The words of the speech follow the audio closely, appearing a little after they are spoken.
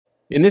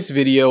In this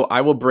video, I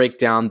will break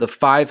down the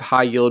 5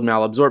 high-yield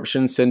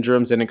malabsorption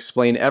syndromes and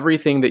explain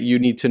everything that you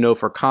need to know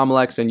for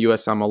COMLEX and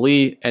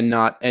USMLE and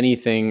not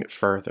anything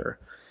further.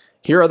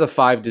 Here are the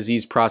 5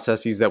 disease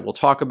processes that we'll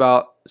talk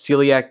about: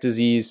 celiac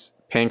disease,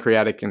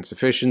 pancreatic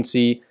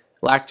insufficiency,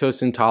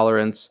 lactose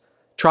intolerance,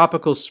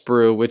 tropical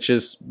sprue, which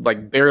is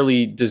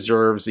barely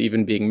deserves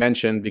even being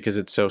mentioned because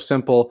it's so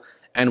simple,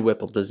 and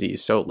Whipple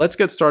disease. So let's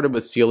get started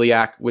with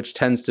celiac, which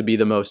tends to be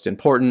the most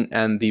important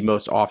and the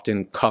most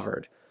often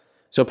covered.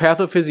 So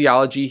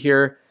pathophysiology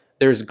here,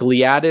 there's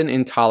gliadin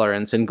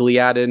intolerance, and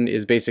gliadin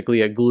is basically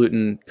a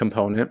gluten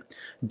component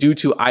due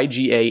to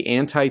IgA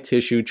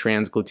anti-tissue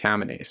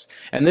transglutaminase.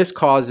 And this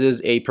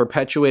causes a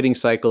perpetuating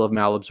cycle of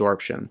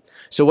malabsorption.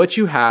 So what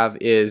you have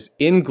is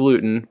in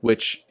gluten,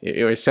 which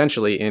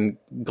essentially in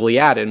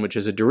gliadin, which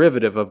is a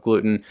derivative of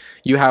gluten,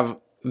 you have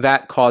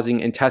that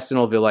causing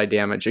intestinal villi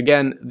damage.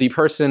 Again, the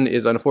person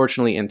is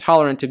unfortunately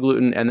intolerant to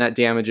gluten, and that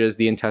damages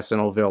the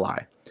intestinal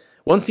villi.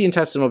 Once the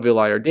intestinal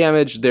villi are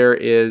damaged, there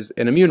is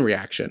an immune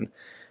reaction.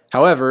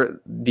 However,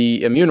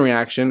 the immune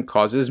reaction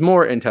causes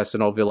more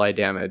intestinal villi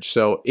damage,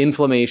 so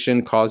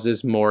inflammation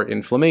causes more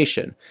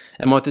inflammation.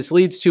 And what this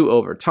leads to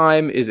over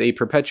time is a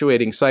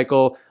perpetuating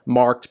cycle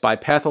marked by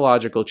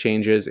pathological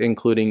changes,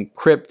 including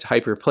crypt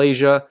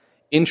hyperplasia,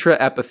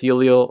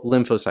 intraepithelial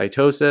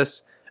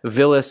lymphocytosis,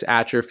 villus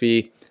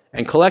atrophy,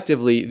 and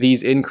collectively,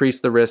 these increase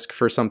the risk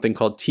for something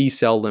called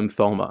T-cell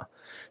lymphoma.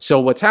 So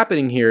what's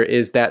happening here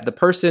is that the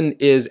person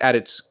is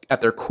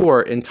at their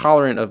core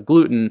intolerant of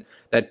gluten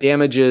that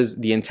damages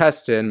the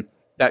intestine,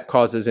 that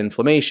causes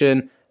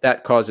inflammation,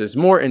 that causes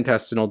more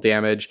intestinal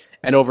damage,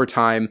 and over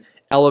time,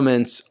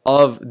 elements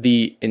of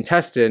the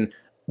intestine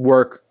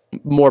work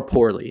more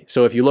poorly.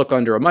 So if you look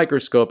under a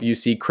microscope, you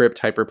see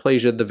crypt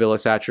hyperplasia, the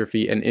villus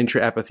atrophy, and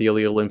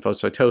intraepithelial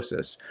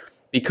lymphocytosis.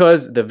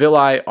 Because the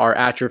villi are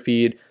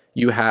atrophied,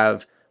 you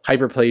have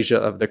hyperplasia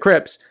of the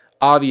crypts.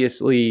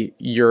 Obviously,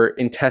 your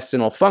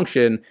intestinal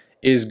function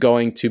is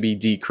going to be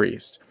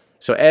decreased.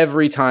 So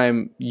every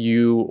time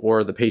you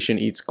or the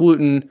patient eats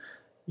gluten,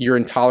 you're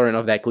intolerant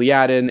of that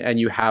gliadin, and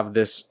you have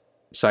this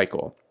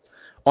cycle.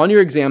 On your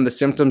exam, the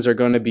symptoms are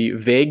going to be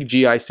vague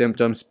GI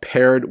symptoms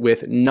paired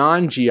with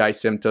non-GI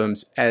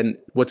symptoms, and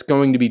what's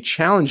going to be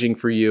challenging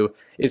for you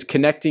is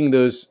connecting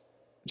those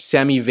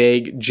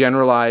semi-vague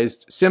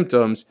generalized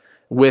symptoms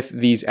with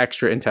these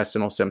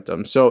extraintestinal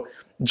symptoms. So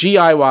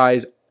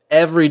GI-wise,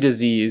 every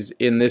disease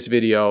in this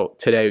video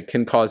today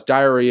can cause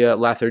diarrhea,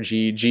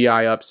 lethargy, GI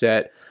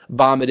upset,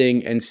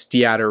 vomiting, and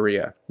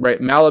steatorrhea, right?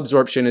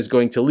 Malabsorption is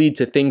going to lead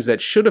to things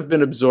that should have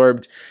been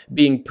absorbed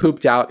being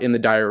pooped out in the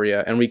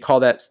diarrhea, and we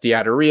call that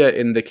steatorrhea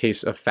in the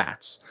case of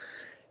fats.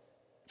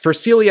 For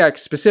celiac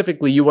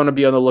specifically, you want to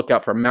be on the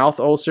lookout for mouth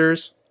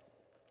ulcers,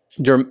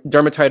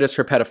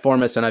 dermatitis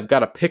herpetiformis, and I've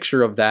got a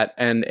picture of that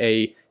and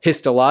a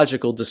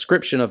histological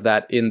description of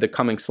that in the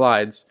coming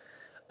slides.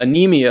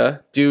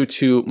 Anemia due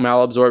to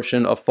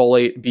malabsorption of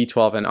folate,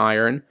 B12, and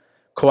iron,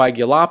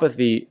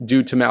 coagulopathy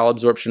due to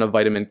malabsorption of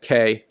vitamin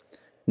K,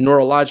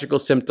 neurological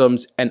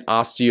symptoms, and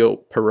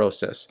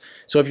osteoporosis.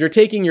 So if you're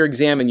taking your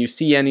exam and you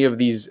see any of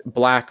these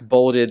black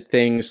bolded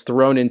things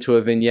thrown into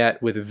a vignette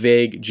with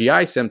vague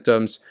GI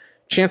symptoms,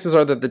 chances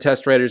are that the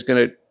test writer is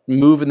going to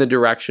move in the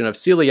direction of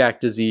celiac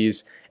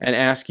disease and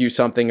ask you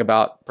something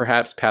about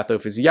perhaps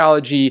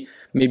pathophysiology.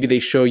 Maybe they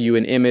show you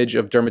an image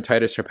of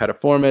dermatitis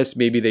herpetiformis.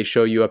 Maybe they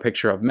show you a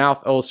picture of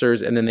mouth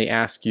ulcers, and then they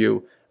ask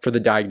you for the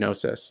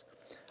diagnosis.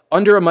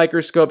 Under a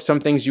microscope, some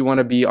things you want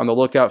to be on the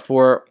lookout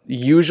for.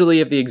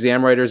 Usually if the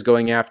exam writer is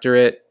going after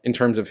it in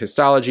terms of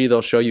histology,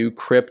 they'll show you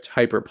crypt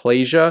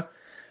hyperplasia.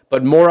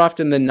 But more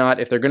often than not,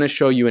 if they're going to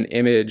show you an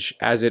image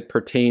as it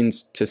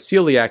pertains to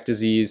celiac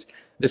disease,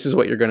 this is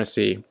what you're going to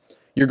see.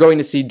 You're going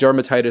to see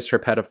dermatitis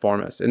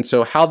herpetiformis. And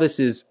so how this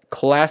is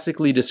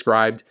classically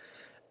described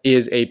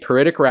is a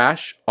pruritic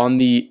rash on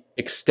the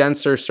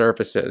extensor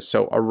surfaces,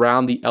 so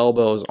around the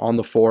elbows, on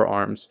the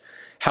forearms.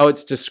 How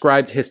it's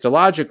described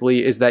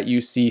histologically is that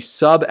you see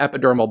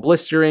subepidermal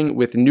blistering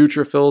with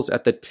neutrophils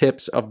at the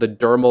tips of the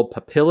dermal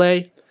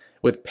papillae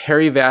with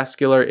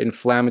perivascular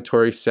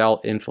inflammatory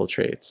cell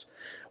infiltrates.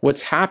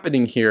 What's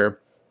happening here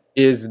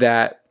is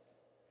that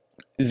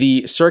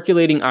the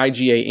circulating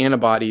IgA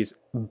antibodies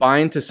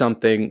bind to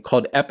something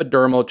called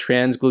epidermal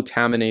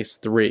transglutaminase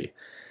 3.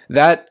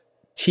 That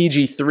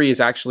TG3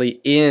 is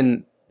actually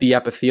in the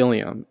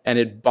epithelium, and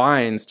it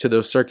binds to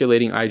those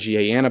circulating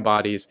IgA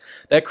antibodies.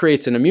 That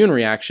creates an immune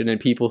reaction in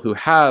people who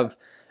have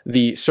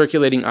the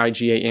circulating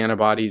IgA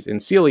antibodies in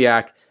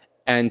celiac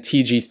and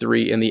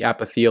TG3 in the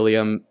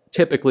epithelium,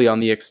 typically on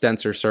the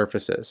extensor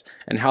surfaces.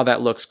 And how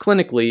that looks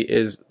clinically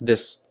is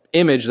this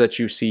image that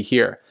you see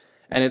here.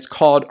 And it's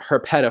called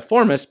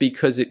herpetiformis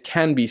because it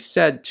can be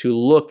said to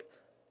look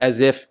as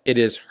if it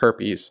is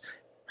herpes.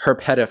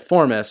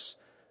 Herpetiformis,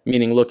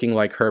 meaning looking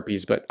like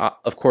herpes, but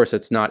of course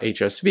it's not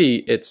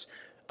HSV, it's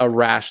a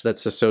rash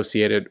that's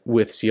associated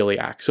with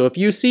celiac. So if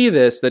you see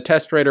this, the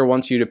test writer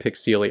wants you to pick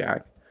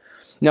celiac.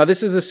 Now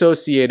this is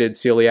associated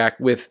celiac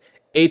with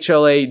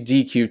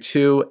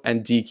HLA-DQ2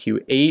 and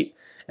DQ8,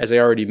 As I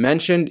already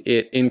mentioned,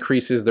 it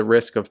increases the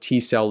risk of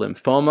T-cell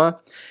lymphoma.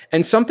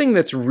 And something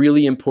that's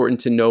really important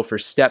to know for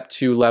step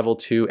 2, level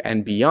 2,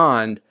 and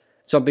beyond,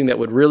 something that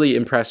would really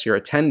impress your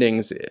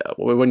attendings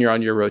when you're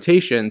on your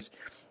rotations,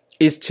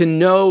 is to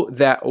know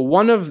that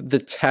one of the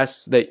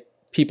tests that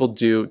people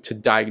do to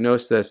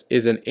diagnose this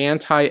is an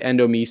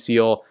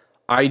anti-endomysial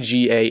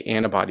IgA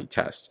antibody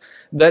test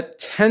that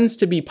tends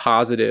to be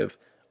positive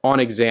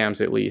on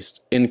exams, at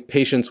least in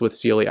patients with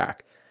celiac.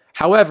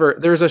 However,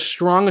 there's a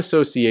strong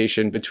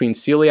association between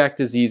celiac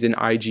disease and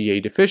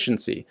IgA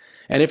deficiency.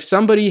 And if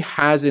somebody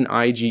has an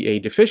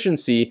IgA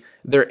deficiency,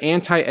 their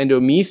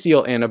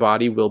anti-endomysial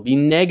antibody will be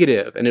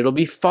negative, and it'll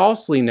be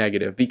falsely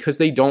negative because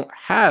they don't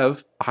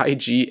have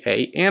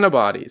IgA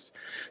antibodies.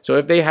 So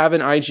if they have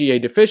an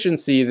IgA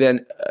deficiency,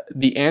 then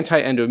the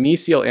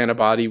anti-endomysial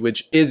antibody,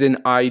 which is an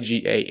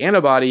IgA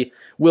antibody,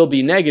 will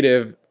be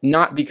negative,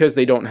 not because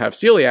they don't have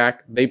celiac.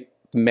 They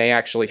may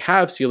actually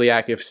have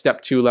celiac if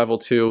step 2, level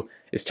 2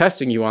 is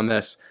testing you on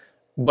this,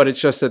 but it's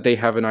just that they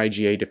have an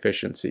IgA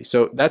deficiency.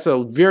 So that's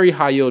a very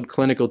high yield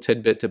clinical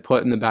tidbit to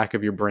put in the back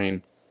of your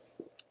brain.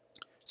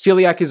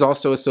 Celiac is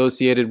also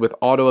associated with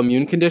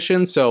autoimmune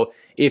conditions. So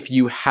if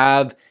you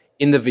have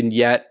in the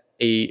vignette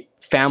a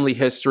family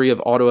history of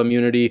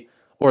autoimmunity,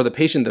 or the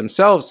patient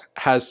themselves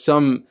has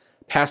some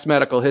past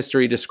medical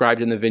history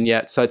described in the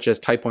vignette, such as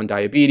type 1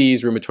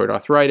 diabetes, rheumatoid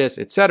arthritis,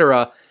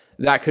 etc.,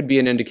 that could be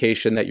an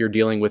indication that you're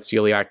dealing with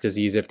celiac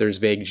disease if there's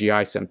vague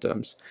GI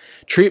symptoms.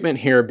 Treatment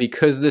here,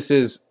 because this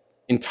is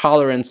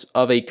intolerance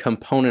of a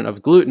component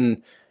of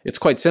gluten, it's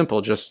quite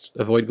simple, just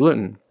avoid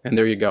gluten, and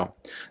there you go.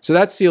 So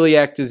that's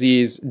celiac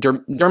disease.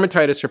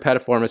 Dermatitis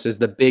herpetiformis is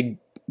the big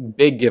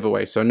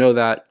giveaway, so know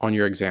that on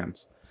your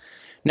exams.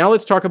 Now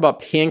let's talk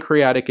about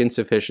pancreatic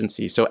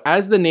insufficiency. So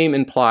as the name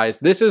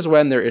implies, this is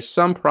when there is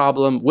some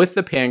problem with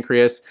the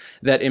pancreas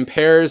that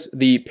impairs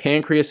the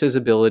pancreas's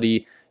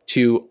ability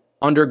to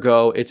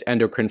undergo its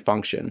endocrine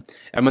function.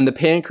 And when the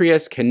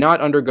pancreas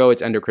cannot undergo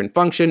its endocrine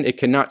function, it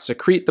cannot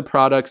secrete the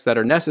products that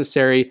are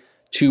necessary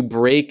to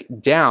break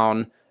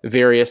down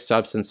various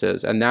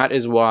substances. And that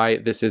is why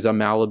this is a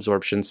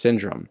malabsorption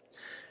syndrome.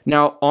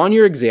 Now, on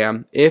your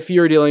exam, if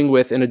you're dealing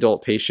with an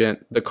adult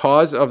patient, the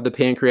cause of the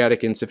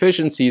pancreatic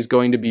insufficiency is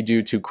going to be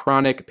due to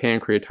chronic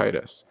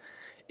pancreatitis.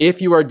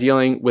 If you are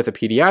dealing with a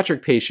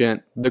pediatric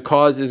patient, the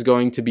cause is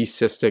going to be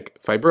cystic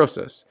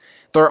fibrosis.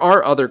 There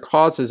are other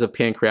causes of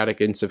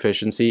pancreatic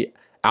insufficiency: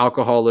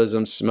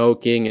 alcoholism,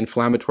 smoking,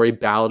 inflammatory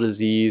bowel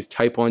disease,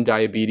 type 1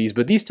 diabetes,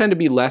 but these tend to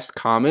be less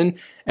common.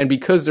 And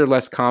because they're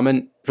less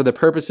common, for the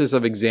purposes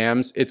of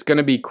exams, it's going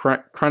to be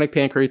chronic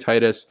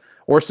pancreatitis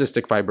or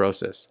cystic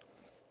fibrosis.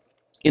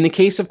 In the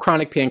case of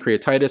chronic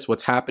pancreatitis,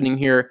 what's happening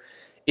here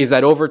is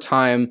that over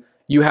time,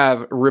 you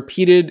have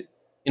repeated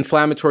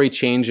inflammatory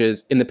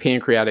changes in the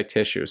pancreatic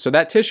tissue. So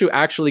that tissue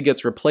actually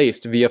gets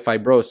replaced via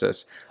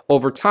fibrosis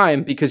over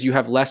time because you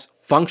have less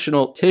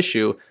functional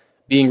tissue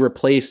being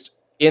replaced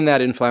in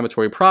that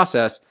inflammatory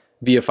process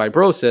via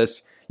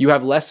fibrosis. You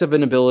have less of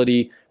an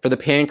ability for the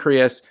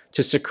pancreas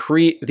to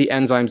secrete the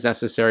enzymes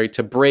necessary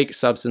to break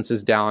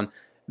substances down,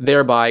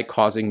 thereby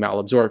causing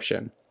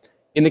malabsorption.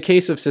 In the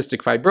case of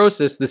cystic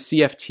fibrosis, the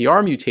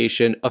CFTR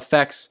mutation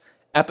affects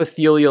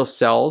epithelial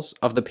cells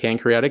of the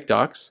pancreatic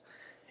ducts.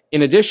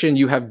 In addition,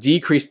 you have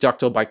decreased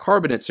ductal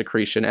bicarbonate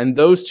secretion, and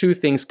those two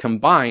things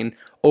combined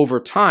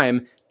over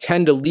time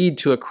tend to lead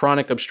to a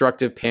chronic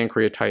obstructive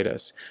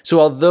pancreatitis.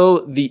 So although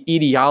the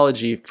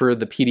etiology for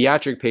the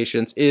pediatric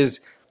patients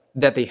is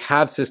that they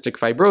have cystic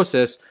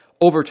fibrosis,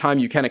 over time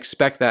you can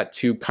expect that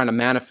to kind of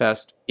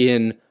manifest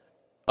in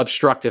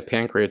obstructive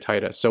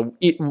pancreatitis. So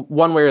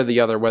one way or the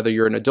other, whether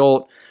you're an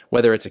adult,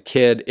 whether it's a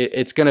kid,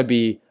 it's going to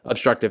be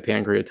obstructive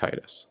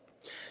pancreatitis.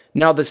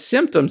 Now, the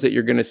symptoms that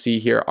you're going to see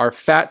here are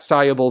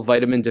fat-soluble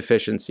vitamin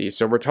deficiency.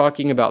 So we're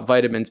talking about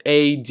vitamins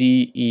A,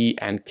 D, E,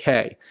 and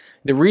K.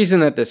 The reason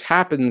that this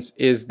happens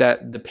is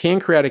that the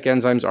pancreatic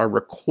enzymes are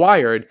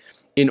required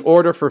in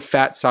order for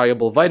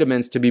fat-soluble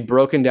vitamins to be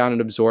broken down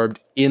and absorbed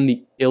in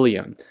the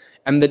ileum.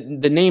 And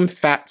the name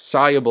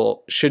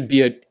fat-soluble should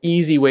be an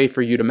easy way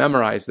for you to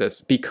memorize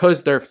this.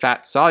 Because they're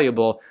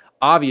fat-soluble,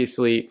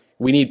 obviously,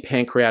 we need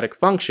pancreatic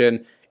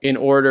function in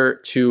order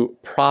to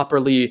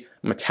properly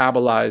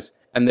metabolize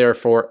and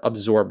therefore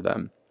absorb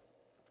them.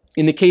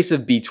 In the case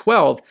of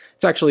B12,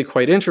 it's actually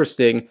quite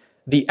interesting.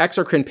 The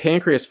exocrine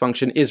pancreas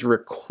function is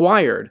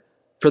required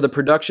for the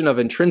production of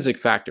intrinsic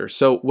factors.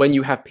 So when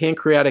you have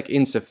pancreatic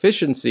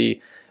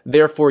insufficiency,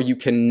 therefore you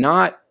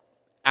cannot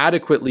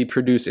adequately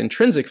produce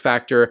intrinsic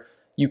factor,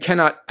 you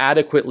cannot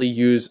adequately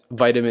use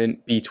vitamin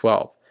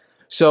B12.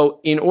 So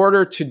in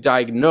order to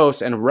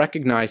diagnose and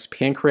recognize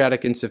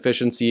pancreatic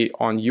insufficiency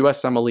on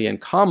USMLE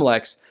and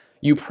COMLEX,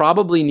 you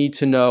probably need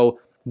to know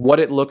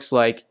what it looks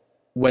like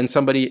when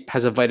somebody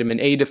has a vitamin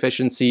A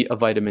deficiency, a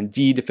vitamin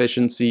D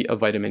deficiency, a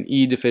vitamin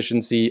E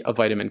deficiency, a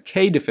vitamin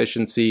K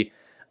deficiency,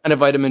 and a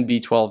vitamin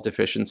B12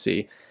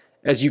 deficiency.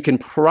 As you can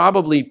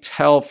probably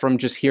tell from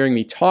just hearing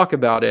me talk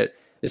about it,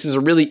 this is a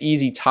really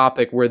easy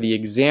topic where the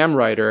exam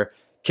writer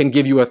can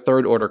give you a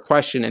third order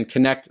question and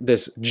connect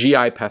this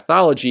GI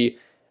pathology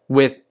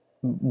with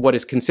what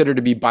is considered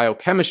to be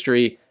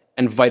biochemistry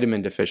and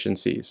vitamin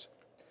deficiencies.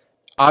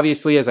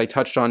 Obviously, as I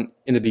touched on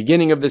in the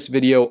beginning of this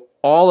video,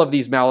 all of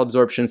these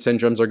malabsorption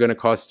syndromes are going to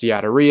cause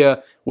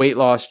steatorrhea, weight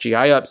loss, GI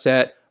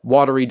upset,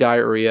 watery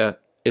diarrhea,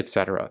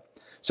 etc.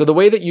 So the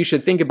way that you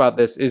should think about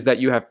this is that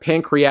you have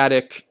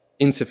pancreatic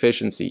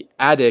insufficiency.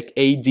 ADIK,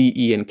 A, D,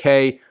 E, and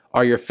K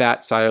are your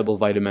fat-soluble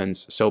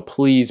vitamins. So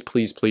please,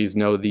 please, please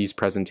know these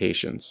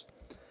presentations.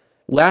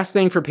 Last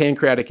thing for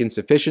pancreatic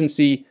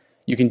insufficiency,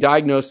 you can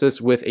diagnose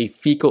this with a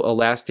fecal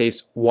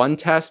elastase 1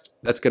 test.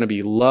 That's going to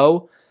be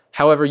low.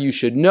 However, you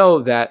should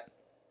know that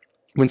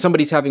when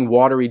somebody's having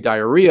watery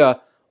diarrhea,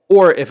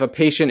 or if a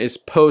patient is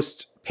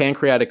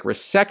post-pancreatic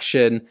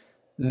resection,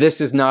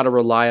 this is not a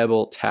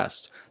reliable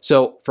test.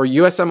 So for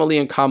USMLE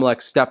and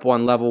COMLEX, step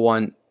 1, level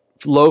 1,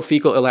 low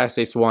fecal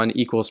elastase 1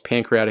 equals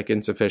pancreatic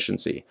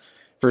insufficiency.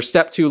 For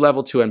step 2,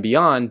 level 2, and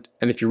beyond,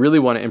 and if you really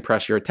want to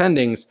impress your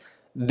attendings,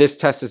 this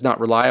test is not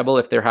reliable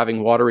if they're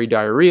having watery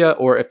diarrhea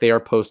or if they are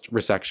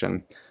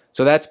post-resection.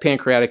 So that's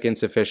pancreatic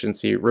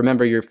insufficiency.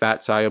 Remember your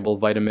fat-soluble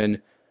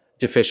vitamin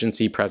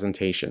deficiency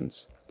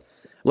presentations.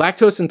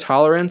 Lactose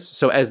intolerance,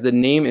 so as the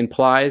name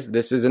implies,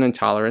 this is an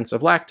intolerance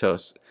of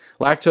lactose.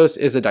 Lactose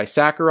is a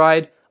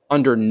disaccharide.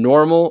 Under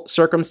normal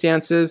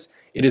circumstances,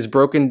 it is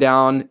broken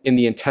down in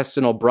the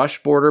intestinal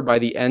brush border by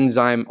the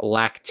enzyme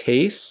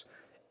lactase.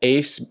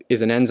 ACE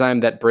is an enzyme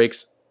that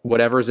breaks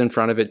whatever's in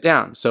front of it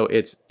down. So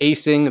it's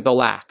acing the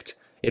lact.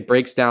 It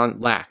breaks down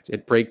lact.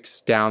 It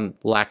breaks down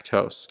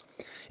lactose.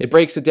 It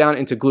breaks it down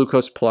into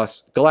glucose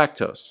plus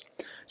galactose.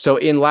 So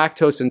in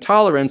lactose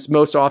intolerance,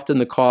 most often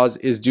the cause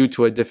is due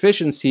to a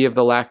deficiency of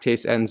the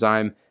lactase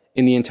enzyme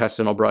in the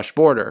intestinal brush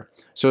border.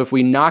 So if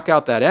we knock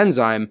out that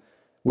enzyme,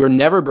 we're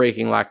never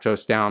breaking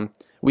lactose down.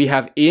 We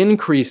have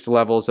increased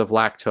levels of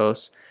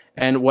lactose.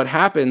 And what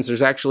happens,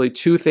 there's actually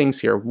two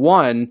things here.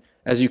 One,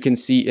 as you can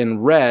see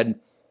in red,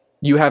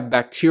 you have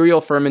bacterial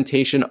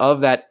fermentation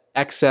of that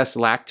excess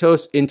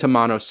lactose into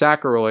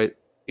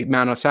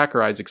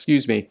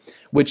monosaccharides,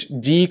 which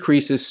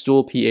decreases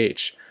stool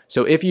pH.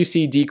 So if you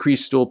see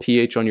decreased stool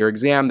pH on your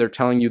exam, they're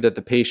telling you that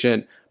the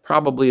patient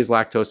probably is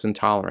lactose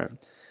intolerant.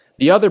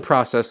 The other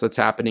process that's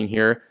happening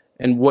here,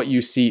 and what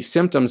you see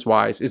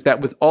symptoms-wise, is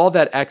that with all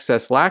that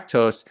excess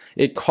lactose,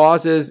 it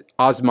causes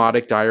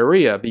osmotic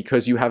diarrhea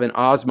because you have an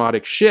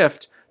osmotic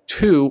shift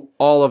to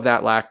all of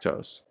that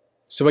lactose.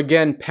 So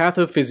again,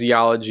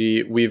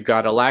 pathophysiology, we've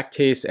got a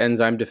lactase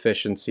enzyme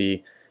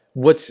deficiency.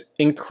 What's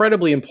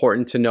incredibly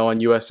important to know on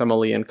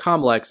USMLE and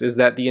COMLEX is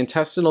that the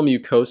intestinal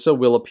mucosa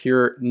will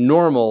appear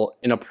normal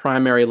in a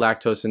primary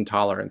lactose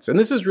intolerance. And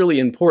this is really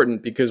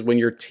important because when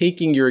you're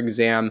taking your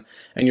exam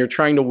and you're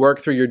trying to work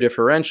through your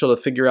differential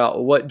to figure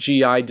out what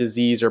GI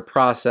disease or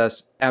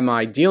process am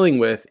I dealing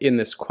with in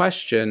this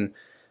question,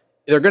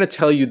 they're going to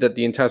tell you that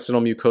the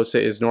intestinal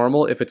mucosa is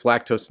normal if it's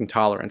lactose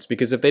intolerance.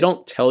 Because if they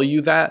don't tell you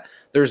that,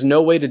 there's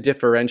no way to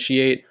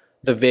differentiate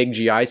the vague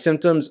GI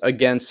symptoms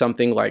against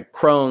something like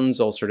Crohn's,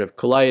 ulcerative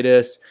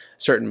colitis,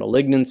 certain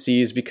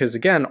malignancies, because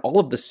again, all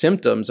of the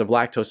symptoms of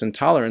lactose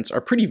intolerance are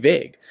pretty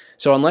vague.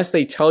 So unless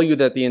they tell you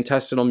that the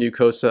intestinal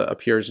mucosa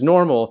appears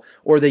normal,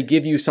 or they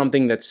give you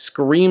something that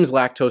screams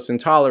lactose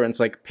intolerance,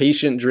 like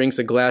patient drinks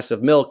a glass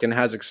of milk and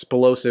has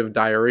explosive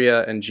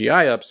diarrhea and GI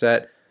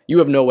upset, you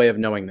have no way of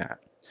knowing that.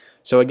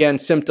 So again,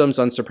 symptoms,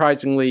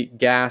 unsurprisingly,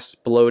 gas,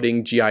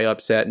 bloating, GI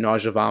upset,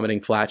 nausea, vomiting,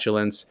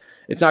 flatulence.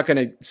 It's not going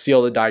to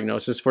seal the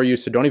diagnosis for you,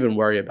 so don't even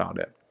worry about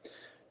it.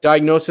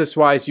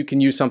 Diagnosis-wise, you can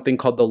use something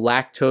called the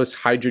lactose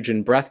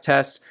hydrogen breath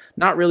test.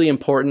 Not really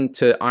important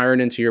to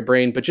iron into your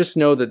brain, but just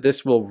know that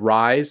this will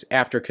rise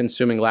after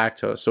consuming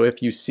lactose. So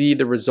if you see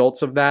the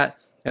results of that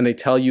and they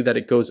tell you that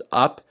it goes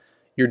up,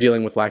 you're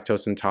dealing with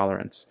lactose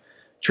intolerance.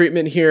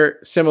 Treatment here,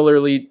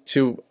 similarly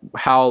to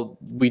how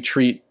we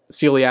treat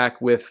celiac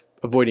with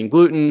avoiding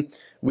gluten,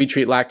 we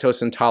treat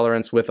lactose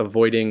intolerance with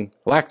avoiding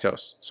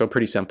lactose. So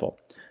pretty simple.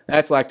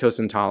 That's lactose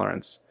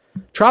intolerance.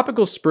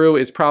 Tropical sprue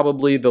is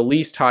probably the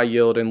least high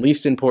yield and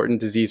least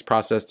important disease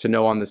process to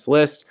know on this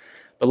list,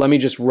 but let me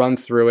just run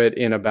through it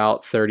in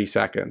about 30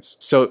 seconds.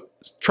 So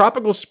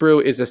tropical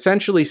sprue is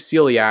essentially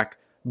celiac,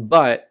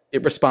 but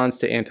it responds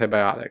to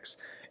antibiotics.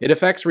 It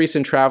affects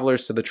recent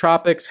travelers to the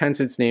tropics, hence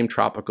its name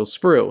tropical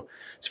sprue.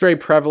 It's very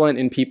prevalent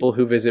in people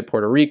who visit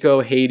Puerto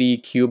Rico, Haiti,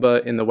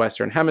 Cuba in the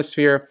Western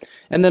Hemisphere,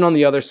 and then on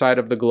the other side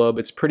of the globe,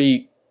 it's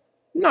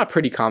not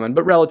pretty common,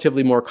 but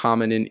relatively more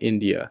common in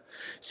India.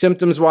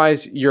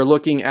 Symptoms-wise, you're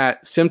looking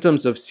at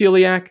symptoms of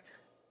celiac,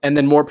 and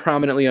then more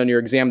prominently on your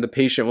exam, the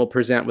patient will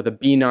present with a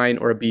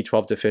B9 or a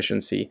B12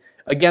 deficiency.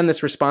 Again,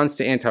 this responds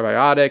to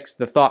antibiotics.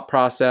 The thought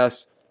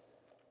process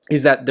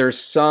is that there's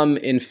some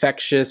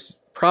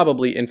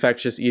probably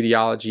infectious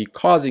etiology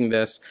causing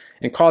this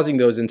and causing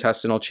those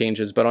intestinal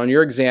changes. But on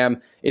your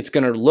exam, it's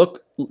going to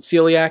look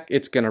celiac,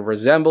 it's going to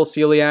resemble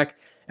celiac,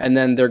 and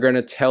then they're going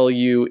to tell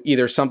you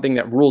either something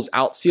that rules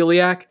out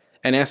celiac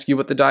and ask you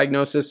what the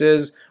diagnosis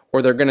is,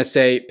 or they're going to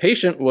say,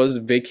 patient was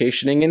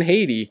vacationing in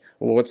Haiti.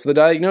 Well, what's the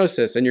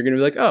diagnosis? And you're going to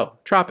be like, oh,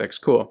 tropics,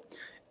 cool.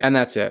 And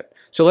that's it.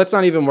 So let's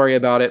not even worry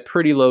about it.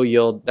 Pretty low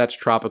yield. That's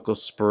tropical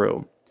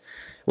sprue.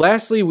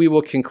 Lastly, we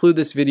will conclude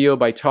this video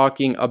by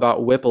talking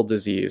about Whipple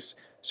disease.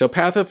 So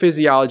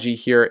pathophysiology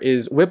here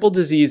is Whipple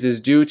disease is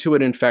due to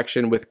an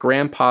infection with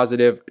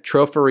gram-positive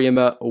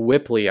Trophorema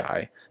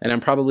whipplei, and I'm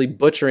probably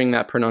butchering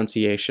that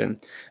pronunciation.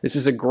 This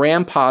is a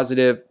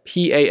gram-positive,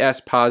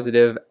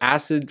 PAS-positive,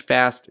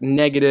 acid-fast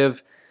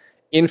negative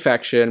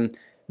infection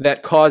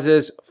that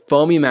causes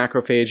foamy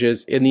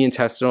macrophages in the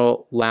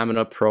intestinal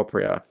lamina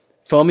propria.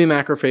 Foamy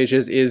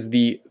macrophages is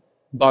the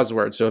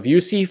buzzword. So if you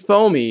see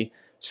foamy,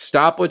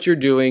 stop what you're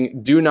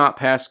doing, do not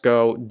pass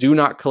go, do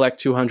not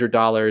collect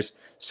 $200,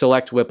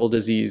 select Whipple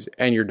disease,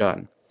 and you're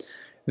done.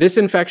 This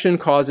infection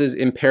causes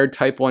impaired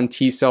type 1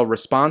 T cell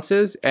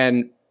responses,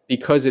 and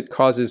because it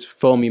causes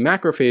foamy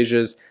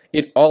macrophages,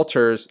 it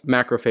alters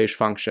macrophage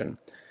function.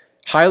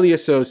 Highly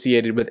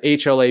associated with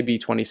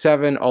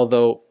HLA-B27,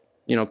 although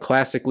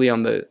classically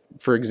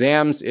for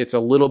exams, it's a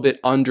little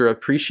bit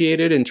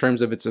underappreciated in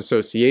terms of its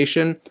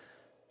association.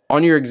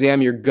 On your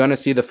exam, you're gonna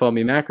see the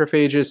foamy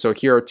macrophages, so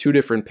here are two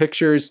different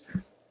pictures.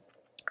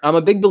 I'm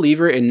a big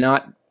believer in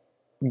not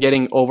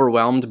getting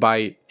overwhelmed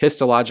by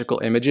histological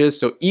images,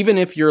 so even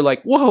if you're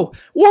like, whoa,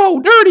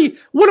 dirty,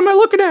 what am I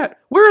looking at?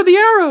 Where are the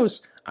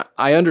arrows?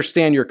 I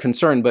understand your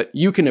concern, but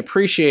you can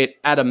appreciate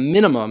at a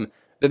minimum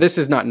that this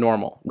is not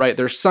normal, right?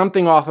 There's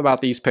something off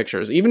about these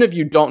pictures. Even if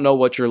you don't know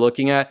what you're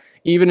looking at,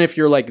 even if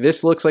you're like,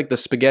 this looks like the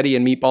spaghetti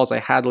and meatballs I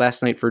had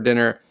last night for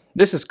dinner,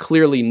 this is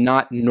clearly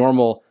not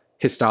normal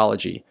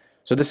histology.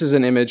 So this is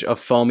an image of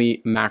foamy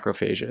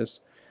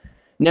macrophages.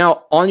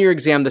 Now, on your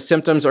exam, the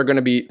symptoms are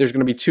there's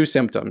gonna be two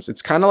symptoms.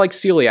 It's kind of like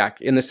celiac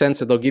in the sense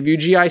that they'll give you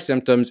GI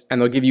symptoms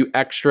and they'll give you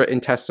extra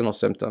intestinal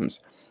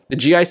symptoms. The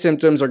GI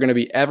symptoms are gonna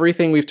be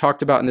everything we've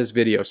talked about in this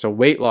video. So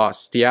weight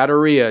loss,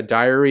 steatorrhea,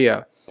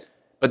 diarrhea.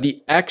 But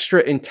the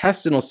extra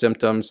intestinal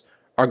symptoms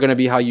are gonna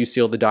be how you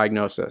seal the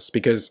diagnosis,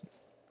 because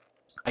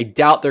I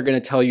doubt they're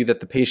gonna tell you that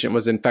the patient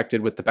was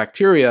infected with the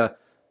bacteria.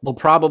 They'll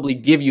probably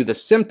give you the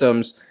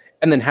symptoms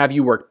and then have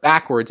you work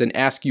backwards and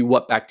ask you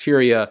what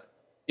bacteria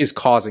is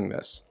causing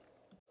this.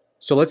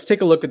 So let's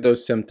take a look at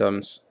those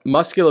symptoms.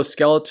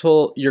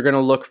 Musculoskeletal, you're going to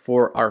look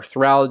for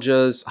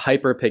arthralgias,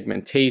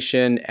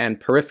 hyperpigmentation, and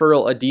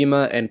peripheral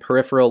edema and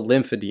peripheral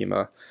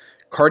lymphedema.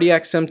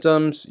 Cardiac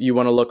symptoms, you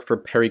want to look for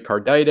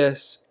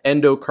pericarditis,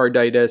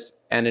 endocarditis,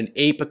 and an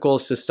apical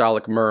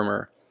systolic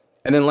murmur.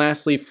 And then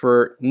lastly,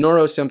 for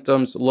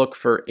neurosymptoms, look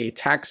for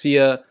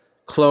ataxia,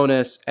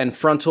 clonus, and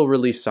frontal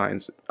release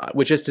signs,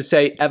 which is to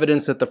say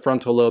evidence that the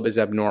frontal lobe is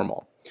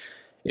abnormal.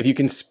 If you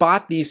can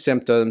spot these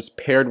symptoms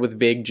paired with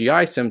vague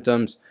GI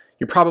symptoms,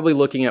 you're probably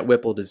looking at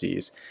Whipple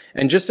disease.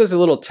 And just as a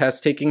little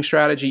test-taking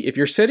strategy, if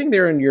you're sitting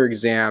there in your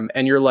exam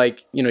and you're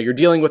like, you're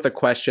dealing with a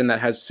question that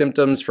has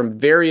symptoms from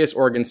various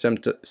organ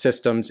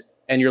systems,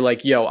 and you're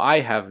like, yo, I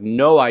have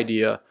no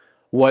idea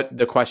what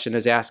the question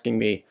is asking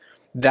me,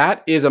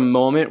 that is a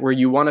moment where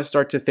you want to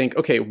start to think,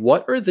 okay,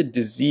 what are the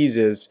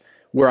diseases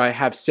where I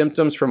have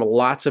symptoms from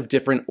lots of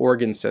different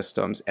organ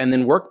systems, and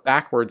then work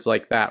backwards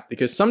like that,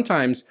 because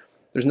sometimes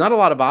there's not a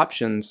lot of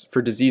options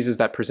for diseases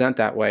that present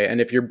that way. And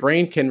if your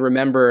brain can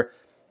remember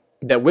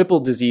that Whipple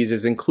disease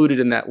is included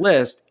in that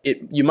list,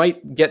 you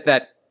might get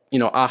that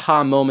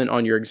aha moment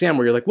on your exam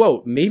where you're like,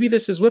 whoa, maybe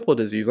this is Whipple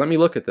disease. Let me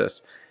look at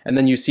this. And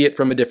then you see it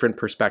from a different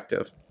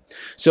perspective.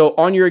 So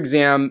on your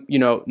exam,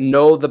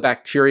 know the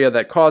bacteria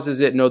that causes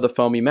it, know the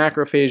foamy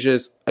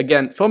macrophages.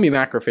 Again, foamy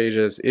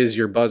macrophages is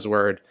your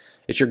buzzword.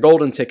 It's your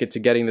golden ticket to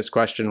getting this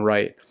question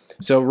right.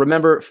 So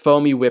remember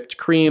foamy whipped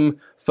cream,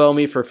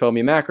 foamy for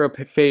foamy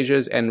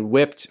macrophages, and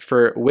whipped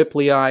for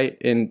whipplei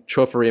in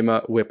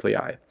Trophorema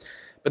whipplei.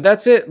 But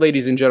that's it,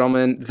 ladies and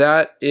gentlemen.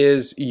 That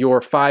is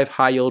your 5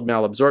 high-yield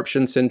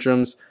malabsorption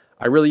syndromes.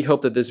 I really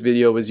hope that this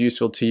video was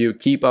useful to you.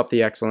 Keep up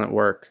the excellent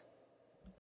work.